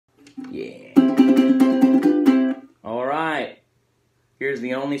here's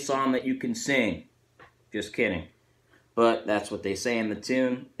the only song that you can sing. Just kidding. But that's what they say in the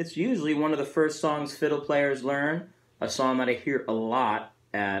tune. It's usually one of the first songs fiddle players learn, a song that I hear a lot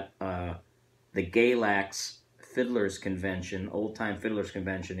at the Galax Fiddlers Convention, old-time Fiddlers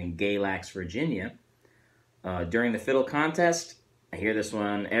Convention in Galax, Virginia. During the fiddle contest, I hear this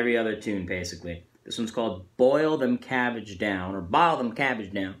one every other tune, basically. This one's called Boil Them Cabbage Down, or Boil Them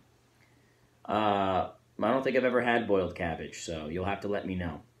Cabbage Down. I don't think I've ever had boiled cabbage, so you'll have to let me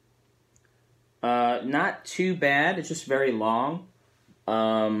know. Not too bad, it's just very long.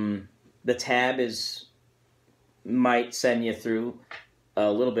 The tab might send you through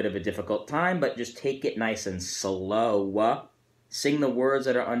a little bit of a difficult time, but just take it nice and slow. Sing the words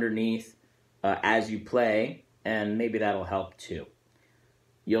that are underneath as you play, and maybe that'll help too.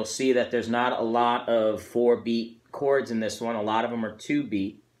 You'll see that there's not a lot of 4-beat chords in this one. A lot of them are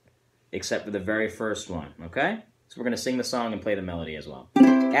 2-beat, except for the very first one, okay? So we're going to sing the song and play the melody as well.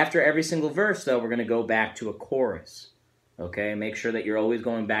 After every single verse, though, we're going to go back to a chorus, okay? Make sure that you're always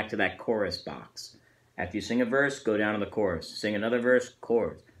going back to that chorus box. After you sing a verse, go down to the chorus. Sing another verse,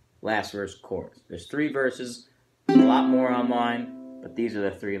 chorus. Last verse, chorus. There's 3 verses, a lot more online, but these are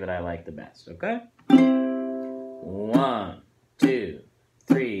the 3 that I like the best, okay? 1, 2,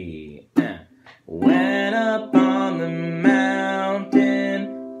 3, and went up on the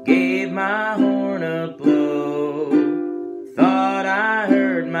mountain, gave my horn a blow, thought I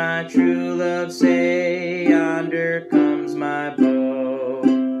heard my true love say, yonder comes my bow.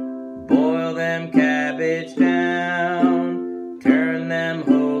 Boil them cabbage down, turn them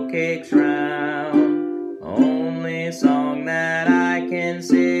hoe cakes round, only song that I can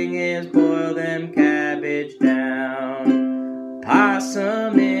sing is boil them cabbage down.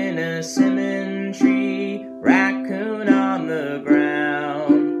 Possum in a simmon tree, raccoon on the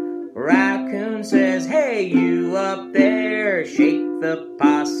ground. Raccoon says, hey, you up there, shake the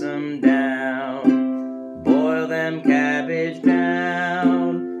possum down. Boil them cabbage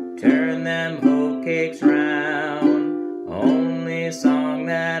down, turn them hoe cakes round. Only song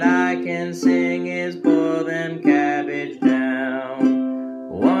that I can sing is boil them cabbage down.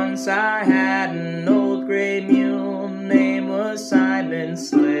 Once I had an old gray mule, name was Simon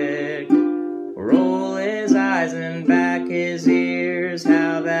Slick. Roll his eyes and back his ears,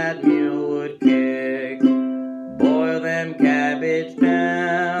 how that mule would kick. Boil them cabbage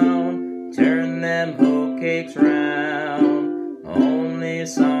down, turn them hoe cakes round. Only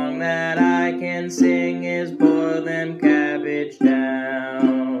song that I can sing is boil them cabbage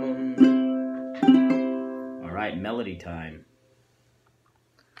down. All right, melody time.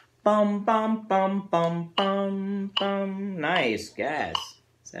 Bum, bum, bum, bum, bum, bum. Nice, guess.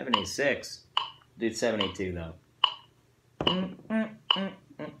 76. Dude, 72, though.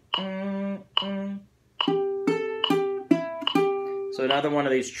 So another one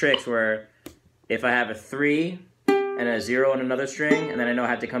of these tricks where if I have a 3 and a 0 on another string, and then I know I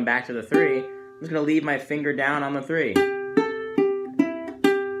have to come back to the 3, I'm just going to leave my finger down on the 3.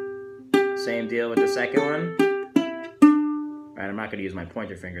 Same deal with the second one. Right, I'm not going to use my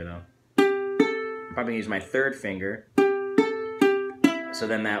pointer finger, though. Probably use my 3rd finger. So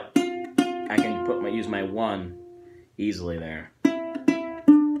then that I can use my 1 easily there.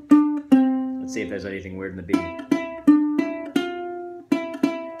 Let's see if there's anything weird in the beat.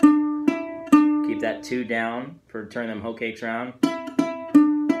 Keep that 2 down for turn them hoe cakes round.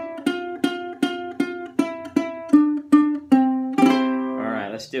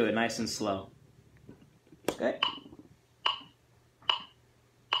 Alright, let's do it nice and slow. Okay.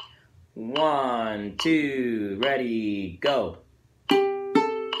 1, 2, ready, go.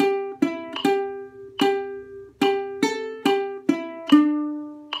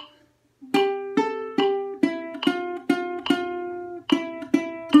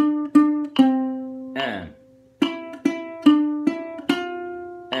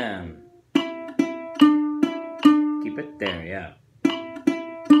 Keep it there, yeah.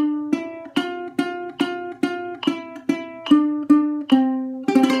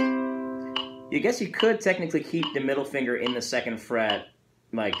 I guess you could technically keep the middle finger in the 2nd fret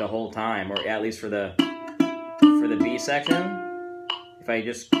like the whole time, or at least for the B section. If I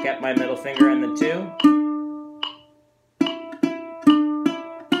just kept my middle finger in the 2,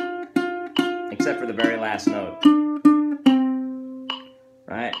 except for the very last note.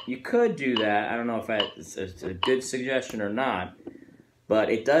 Right? You could do that. I don't know if it's a good suggestion or not,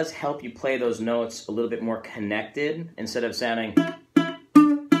 but it does help you play those notes a little bit more connected instead of sounding.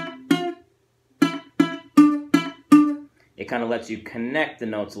 It kind of lets you connect the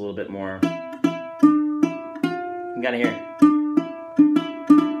notes a little bit more. You gotta hear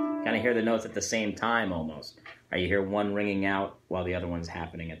the notes at the same time almost. Or you hear one ringing out while the other one's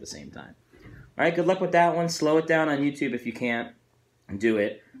happening at the same time. All right, good luck with that one. Slow it down on YouTube if you can't do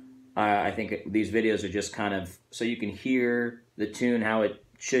it. I think these videos are just kind of so you can hear the tune, how it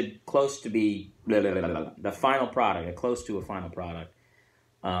should close to be the final product, close to a final product.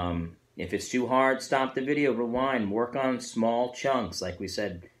 If it's too hard, stop the video, rewind, work on small chunks, like we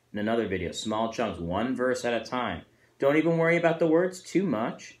said in another video, small chunks, one verse at a time. Don't even worry about the words too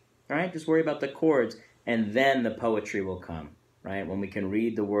much, all right? Just worry about the chords, and then the poetry will come, right? When we can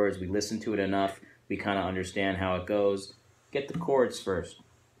read the words, we listen to it enough, we kind of understand how it goes. Get the chords first.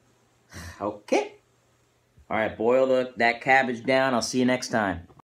 Okay. All right, boil that cabbage down. I'll see you next time.